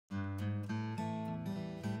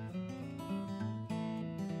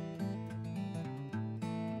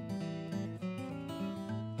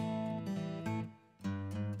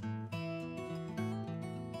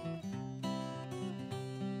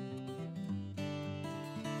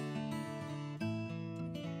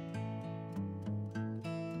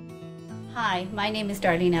Hi, my name is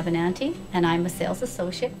Darlene Abenante, and I'm a sales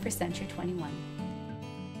associate for Century 21.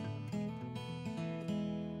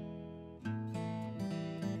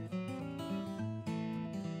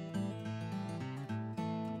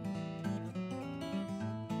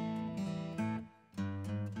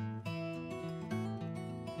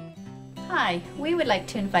 Hi, we would like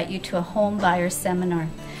to invite you to a home buyer seminar.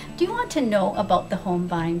 Do you want to know about the home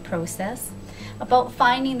buying process? About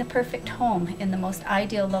finding the perfect home in the most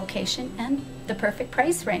ideal location and the perfect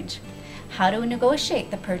price range? How to negotiate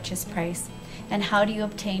the purchase price? And how do you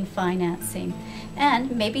obtain financing?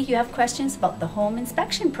 And maybe you have questions about the home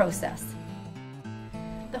inspection process.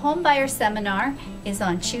 The home buyer seminar is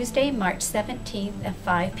on Tuesday, March 17th at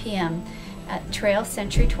 5 p.m. at Trail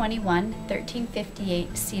Century 21,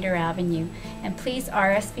 1358 Cedar Avenue, and please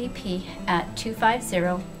RSVP at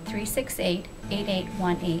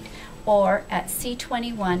 250-368-8818 or at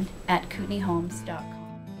c21@kootenayhomes.com.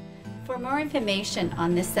 For more information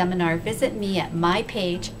on this seminar, visit me at my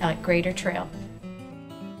page at Greater Trail.